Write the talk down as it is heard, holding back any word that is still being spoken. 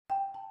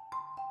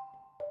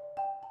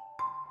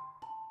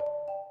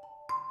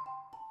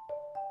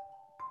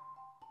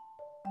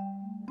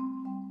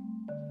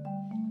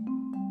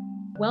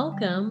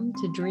Welcome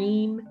to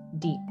Dream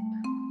Deep.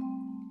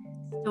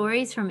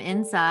 Stories from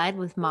Inside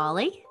with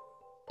Molly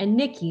and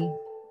Nikki.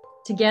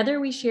 Together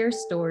we share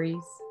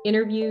stories,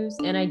 interviews,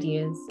 and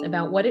ideas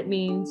about what it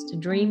means to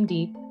dream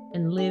deep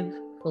and live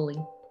fully.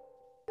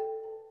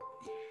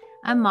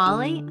 I'm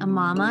Molly, a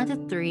mama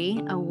to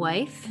 3, a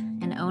wife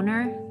and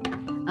owner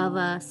of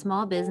a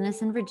small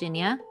business in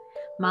Virginia,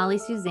 Molly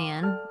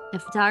Suzanne, a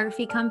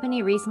photography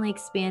company recently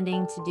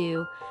expanding to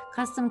do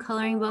custom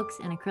coloring books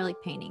and acrylic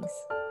paintings.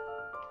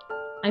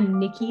 I'm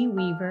Nikki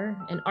Weaver,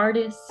 an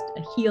artist,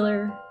 a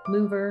healer,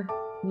 mover,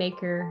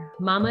 maker,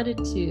 mama to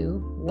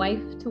 2,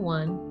 wife to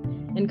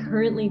 1, and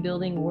currently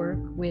building work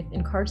with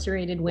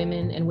incarcerated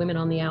women and women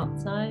on the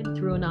outside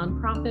through a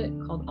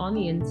nonprofit called On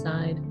the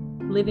Inside,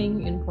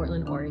 living in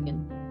Portland,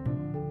 Oregon.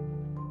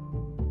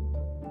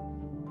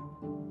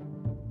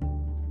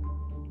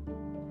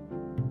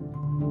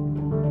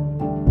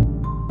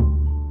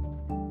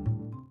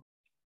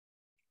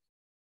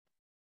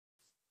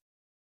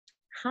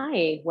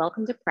 Hi,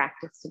 welcome to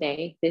practice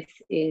today. This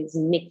is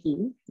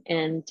Nikki,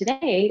 and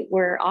today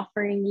we're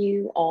offering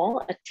you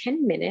all a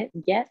 10-minute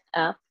get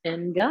up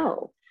and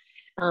go.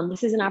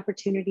 This is an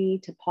opportunity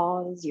to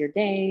pause your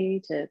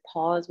day, to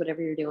pause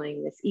whatever you're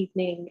doing this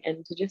evening,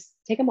 and to just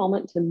take a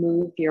moment to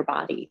move your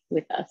body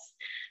with us.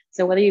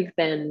 So whether you've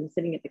been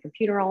sitting at the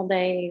computer all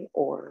day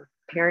or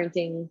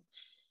parenting,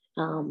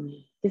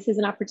 this is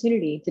an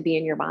opportunity to be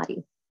in your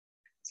body.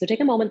 So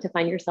take a moment to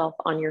find yourself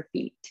on your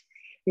feet.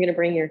 You're going to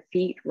bring your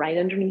feet right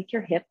underneath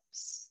your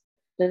hips.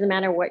 Doesn't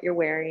matter what you're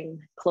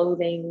wearing,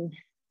 clothing,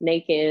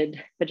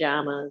 naked,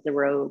 pajamas, a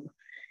robe.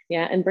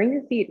 Yeah, and bring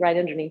your feet right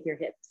underneath your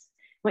hips.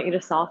 I want you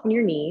to soften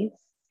your knees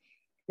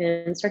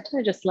and start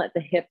to just let the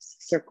hips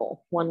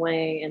circle one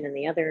way and then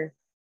the other.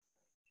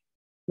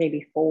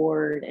 Maybe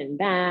forward and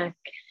back,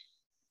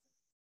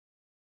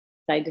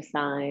 side to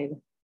side.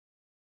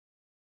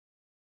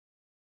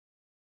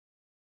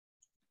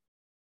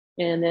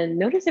 And then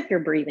notice if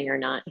you're breathing or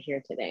not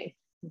here today.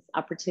 This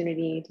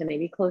opportunity to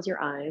maybe close your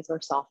eyes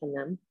or soften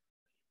them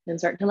and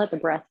start to let the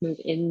breath move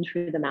in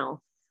through the mouth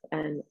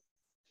and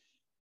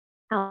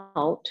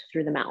out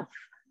through the mouth.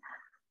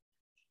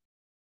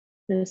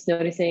 Just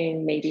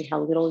noticing maybe how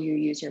little you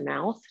use your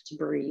mouth to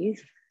breathe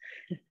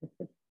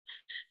and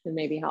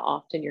maybe how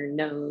often your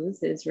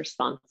nose is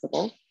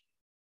responsible.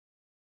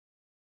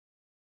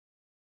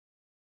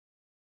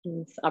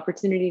 And this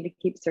opportunity to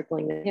keep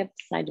circling the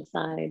hips side to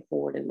side,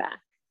 forward and back.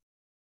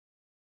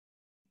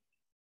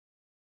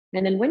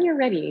 And then when you're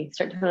ready,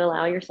 start to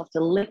allow yourself to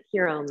lick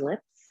your own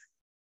lips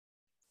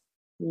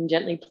and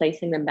gently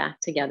placing them back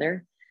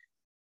together.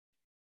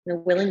 The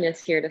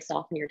willingness here to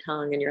soften your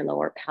tongue and your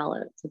lower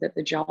palate so that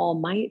the jaw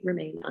might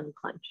remain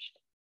unclenched.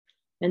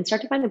 And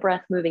start to find the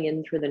breath moving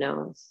in through the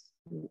nose,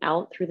 and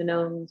out through the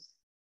nose.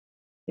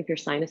 If your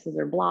sinuses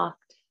are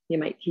blocked, you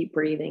might keep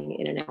breathing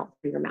in and out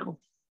through your mouth.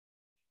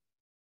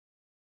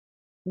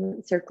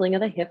 And circling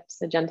of the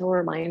hips, a gentle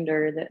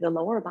reminder that the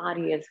lower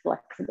body is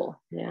flexible.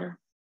 Yeah.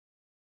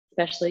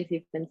 Especially if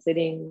you've been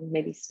sitting,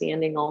 maybe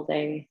standing all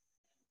day,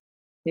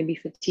 maybe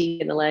fatigue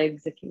in the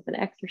legs if you've been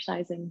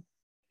exercising.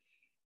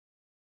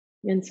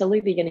 And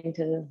slowly beginning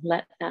to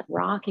let that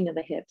rocking of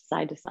the hips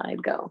side to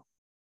side go.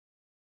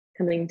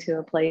 Coming to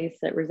a place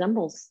that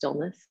resembles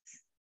stillness.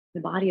 The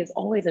body is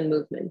always in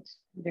movement,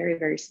 very,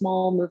 very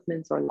small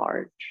movements or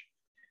large.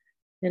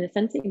 In a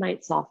sense, you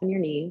might soften your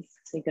knees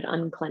so you could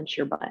unclench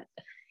your butt.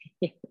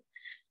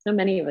 So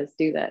many of us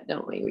do that,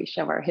 don't we? We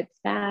shove our hips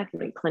back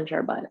and we clench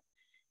our butt.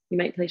 You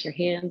might place your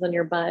hands on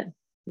your butt,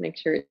 make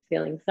sure it's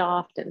feeling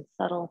soft and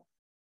subtle.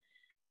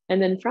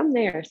 And then from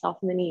there,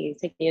 soften the knees.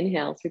 Take the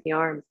inhale, sweep the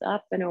arms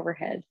up and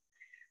overhead.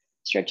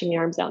 Stretching the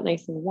arms out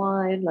nice and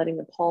wide, letting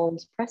the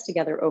palms press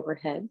together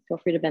overhead. Feel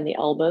free to bend the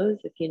elbows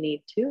if you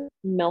need to,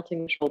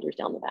 melting the shoulders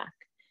down the back.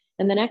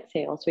 And then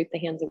exhale, sweep the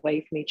hands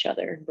away from each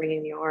other,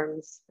 bringing the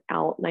arms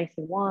out nice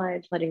and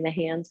wide, letting the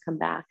hands come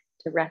back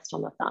to rest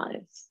on the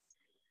thighs.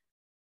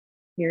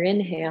 Your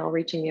inhale,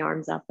 reaching the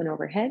arms up and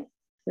overhead.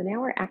 So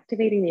now we're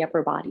activating the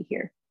upper body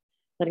here,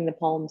 letting the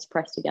palms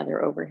press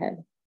together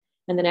overhead.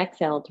 And then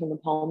exhale, turn the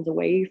palms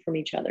away from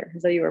each other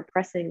as though you are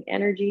pressing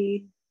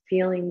energy,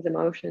 feelings,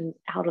 emotions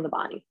out of the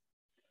body.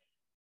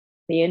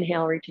 The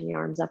inhale, reaching the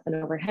arms up and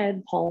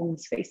overhead,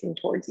 palms facing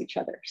towards each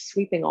other,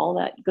 sweeping all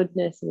that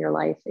goodness in your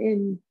life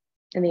in.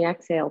 And the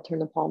exhale, turn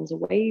the palms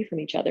away from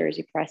each other as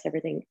you press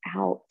everything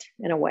out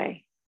and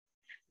away.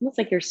 Almost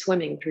like you're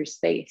swimming through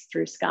space,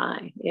 through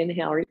sky.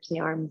 Inhale, reach the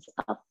arms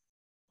up.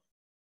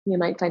 You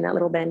might find that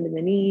little bend in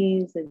the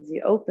knees as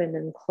you open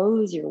and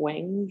close your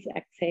wings.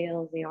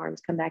 Exhale, the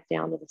arms come back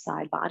down to the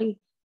side body.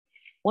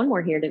 One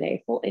more here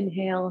today. Full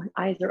inhale,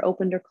 eyes are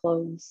opened or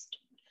closed.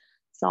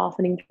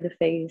 Softening through the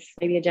face,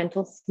 maybe a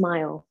gentle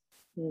smile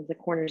as the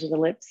corners of the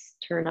lips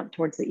turn up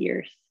towards the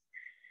ears.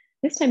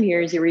 This time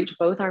here, as you reach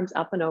both arms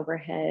up and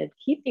overhead,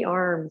 keep the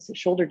arms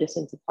shoulder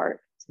distance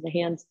apart so the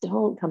hands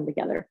don't come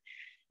together.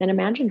 And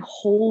imagine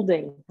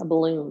holding a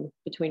balloon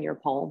between your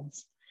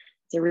palms.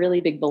 It's a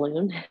really big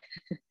balloon.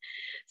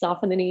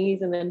 Soften the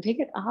knees and then take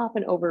it up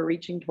and over,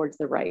 reaching towards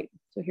the right.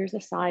 So here's the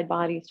side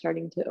body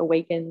starting to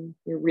awaken,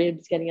 your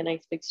ribs getting a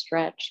nice big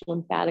stretch,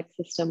 lymphatic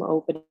system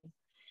opening.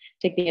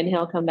 Take the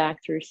inhale, come back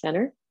through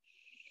center.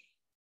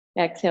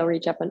 Exhale,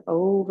 reach up and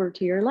over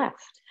to your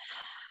left.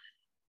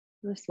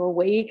 So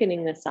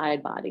awakening the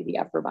side body, the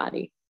upper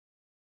body.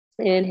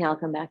 Inhale,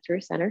 come back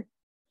through center.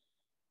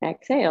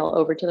 Exhale,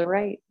 over to the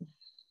right.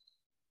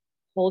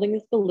 Holding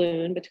this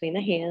balloon between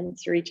the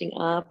hands, reaching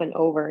up and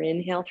over.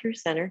 Inhale through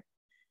center.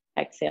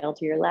 Exhale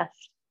to your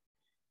left.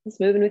 Just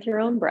moving with your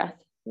own breath.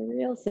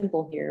 Real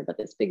simple here, but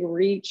this big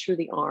reach through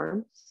the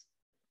arms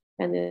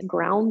and then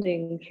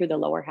grounding through the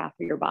lower half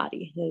of your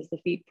body. As the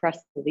feet press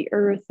to the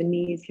earth, the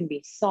knees can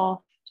be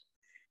soft.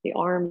 The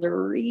arms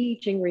are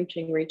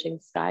reaching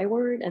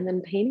skyward, and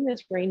then painting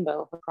this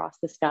rainbow across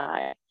the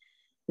sky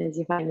as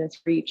you find this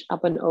reach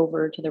up and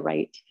over to the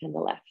right and the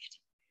left.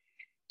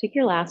 Take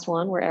your last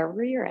one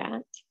wherever you're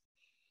at,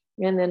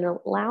 and then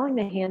allowing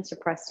the hands to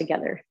press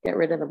together. Get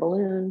rid of the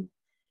balloon,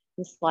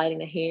 and sliding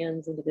the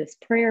hands into this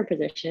prayer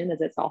position,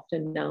 as it's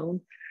often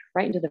known,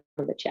 right into the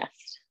front of the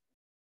chest.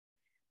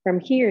 From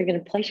here, you're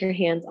going to place your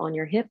hands on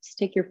your hips,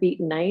 take your feet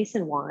nice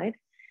and wide,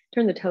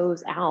 turn the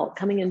toes out,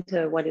 coming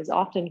into what is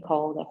often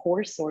called a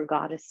horse or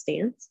goddess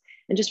stance,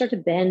 and just start to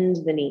bend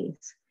the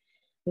knees.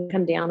 And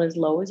come down as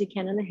low as you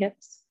can in the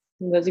hips.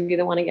 And those of you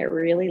that want to get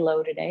really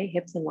low today,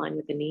 hips in line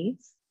with the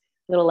knees,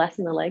 a little less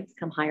in the legs,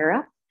 come higher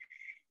up.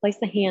 Place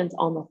the hands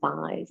on the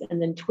thighs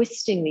and then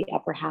twisting the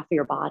upper half of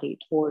your body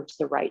towards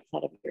the right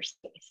side of your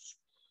space.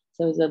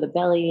 So as though the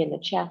belly and the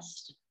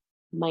chest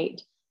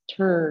might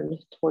turn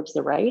towards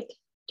the right,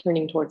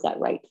 turning towards that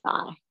right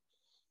thigh.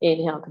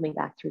 Inhale, coming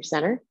back through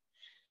center.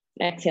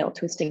 Exhale,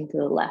 twisting to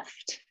the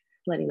left,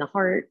 letting the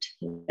heart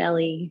and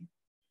belly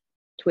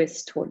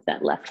twist towards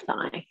that left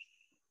thigh.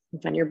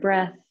 And find your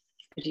breath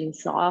as you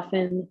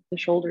soften the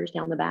shoulders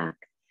down the back.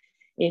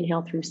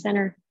 Inhale through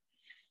center.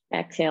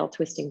 Exhale,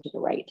 twisting to the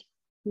right.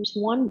 Just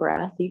one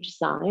breath each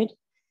side.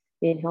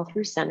 Inhale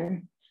through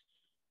center.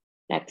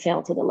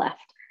 Exhale to the left.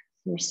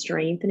 You're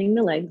strengthening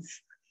the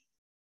legs.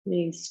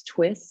 These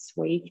twists,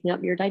 waking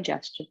up your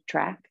digestive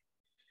tract.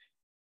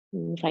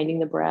 And finding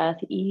the breath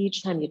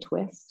each time you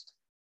twist.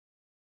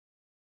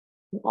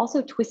 And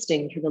also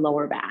twisting through the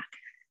lower back.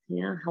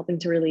 Yeah, helping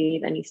to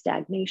relieve any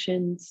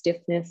stagnation,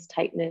 stiffness,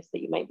 tightness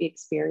that you might be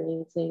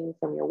experiencing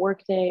from your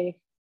workday,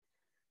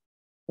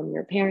 from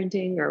your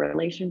parenting or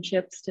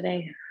relationships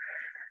today.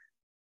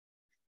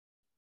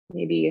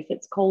 Maybe if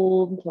it's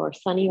cold or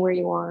sunny where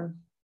you are.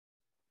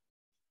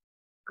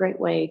 Great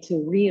way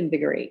to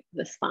reinvigorate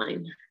the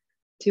spine.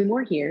 2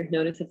 more here.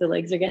 Notice if the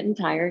legs are getting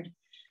tired.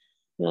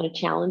 You want to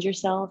challenge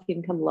yourself. You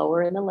can come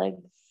lower in the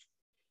legs,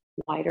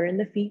 wider in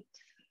the feet,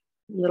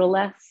 a little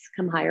less,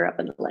 come higher up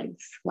in the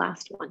legs.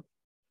 Last one.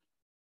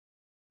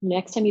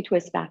 Next time you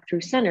twist back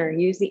through center,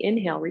 use the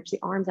inhale, reach the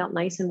arms out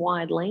nice and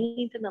wide,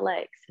 lengthen the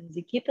legs. As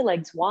you keep the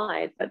legs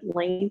wide, but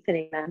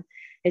lengthening them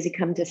as you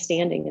come to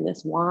standing in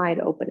this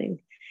wide opening.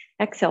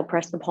 Exhale,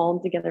 press the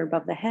palms together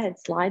above the head,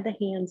 slide the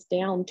hands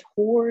down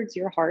towards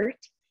your heart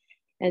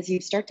as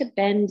you start to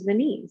bend the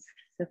knees.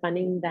 So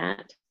finding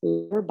that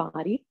lower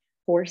body,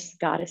 horse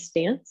goddess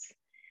stance.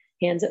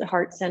 Hands at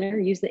heart center,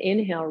 use the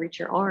inhale, reach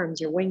your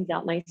arms, your wings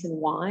out nice and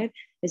wide.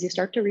 As you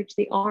start to reach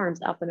the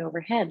arms up and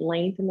overhead,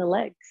 lengthen the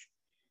legs.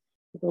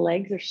 The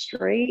legs are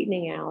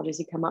straightening out as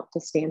you come up to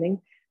standing.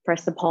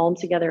 Press the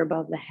palms together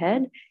above the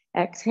head.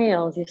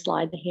 Exhale as you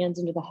slide the hands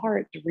into the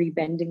heart,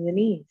 rebending the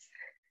knees.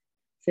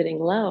 Sitting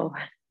low.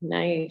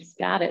 Nice,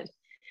 got it.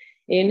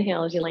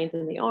 Inhale as you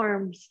lengthen the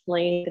arms,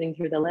 lengthening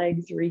through the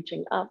legs,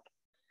 reaching up.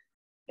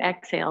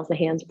 Exhale as the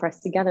hands press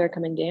together,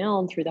 coming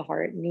down through the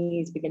heart,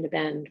 knees begin to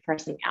bend,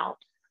 pressing out.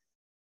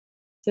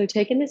 So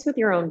taking this with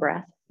your own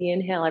breath, the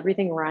inhale,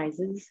 everything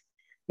rises.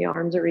 The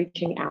arms are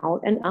reaching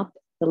out and up.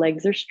 The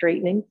legs are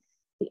straightening.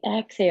 The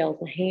exhale,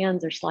 the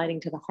hands are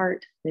sliding to the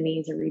heart. The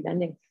knees are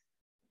rebending.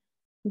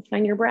 And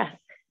find your breath.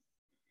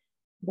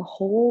 The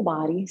whole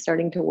body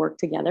starting to work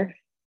together.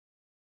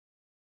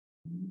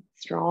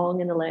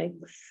 Strong in the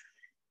legs.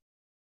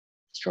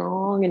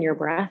 Strong in your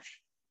breath.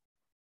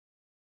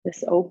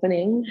 This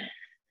opening.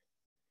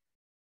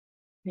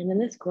 And then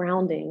this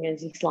grounding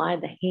as you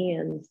slide the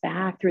hands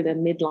back through the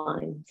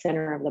midline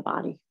center of the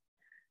body.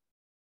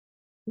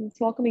 It's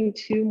welcoming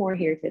 2 more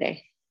here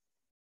today.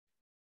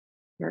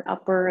 Our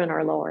upper and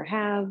our lower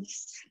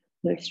halves.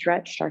 We've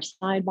stretched our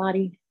side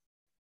body.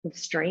 We've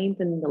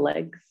strengthened the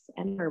legs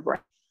and our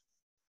breath.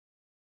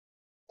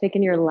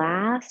 Taking your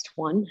last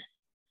one.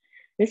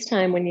 This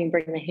time when you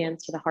bring the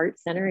hands to the heart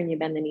center and you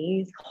bend the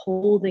knees,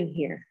 holding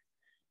here.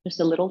 Just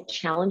a little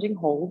challenging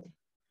hold.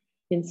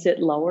 You can sit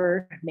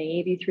lower,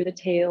 maybe through the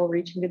tail,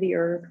 reaching to the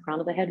earth, crown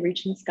of the head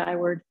reaching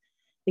skyward.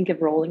 Think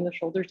of rolling the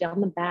shoulders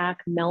down the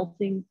back,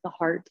 melting the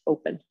heart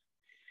open.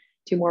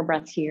 2 more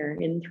breaths here,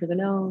 in through the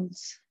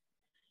nose,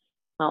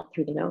 out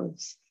through the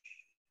nose.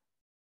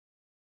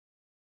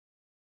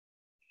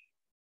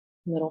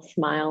 Little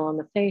smile on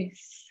the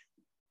face.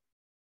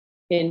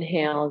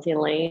 Inhale as you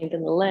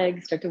lengthen the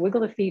legs, start to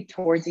wiggle the feet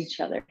towards each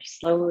other,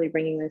 slowly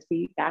bringing the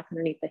feet back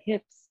underneath the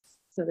hips.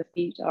 So the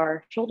feet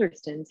are shoulder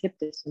distance, hip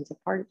distance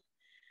apart.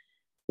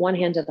 One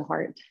hand to the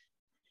heart.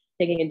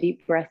 Taking a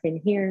deep breath in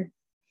here.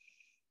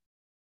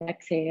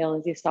 Exhale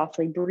as you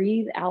softly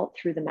breathe out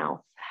through the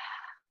mouth.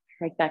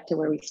 Right back to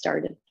where we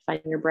started.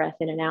 Find your breath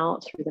in and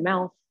out through the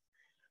mouth.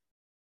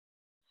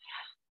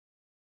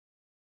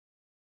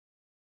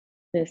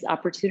 This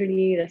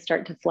opportunity to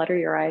start to flutter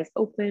your eyes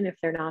open if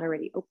they're not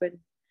already open.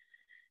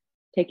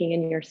 Taking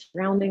in your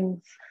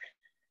surroundings,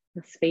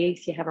 the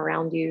space you have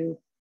around you,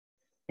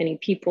 any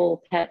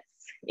people, pets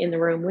in the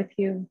room with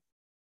you.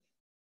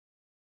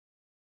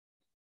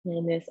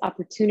 And this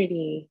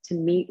opportunity to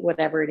meet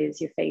whatever it is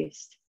you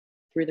faced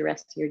through the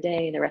rest of your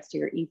day, the rest of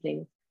your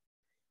evening.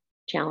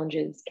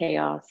 Challenges,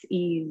 chaos,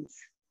 ease,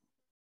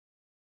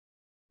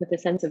 with a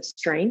sense of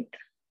strength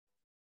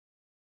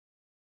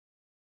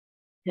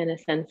and a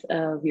sense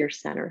of your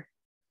center.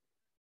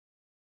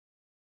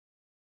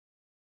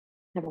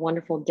 Have a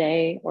wonderful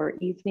day or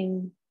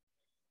evening,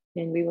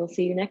 and we will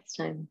see you next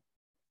time.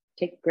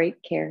 Take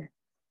great care.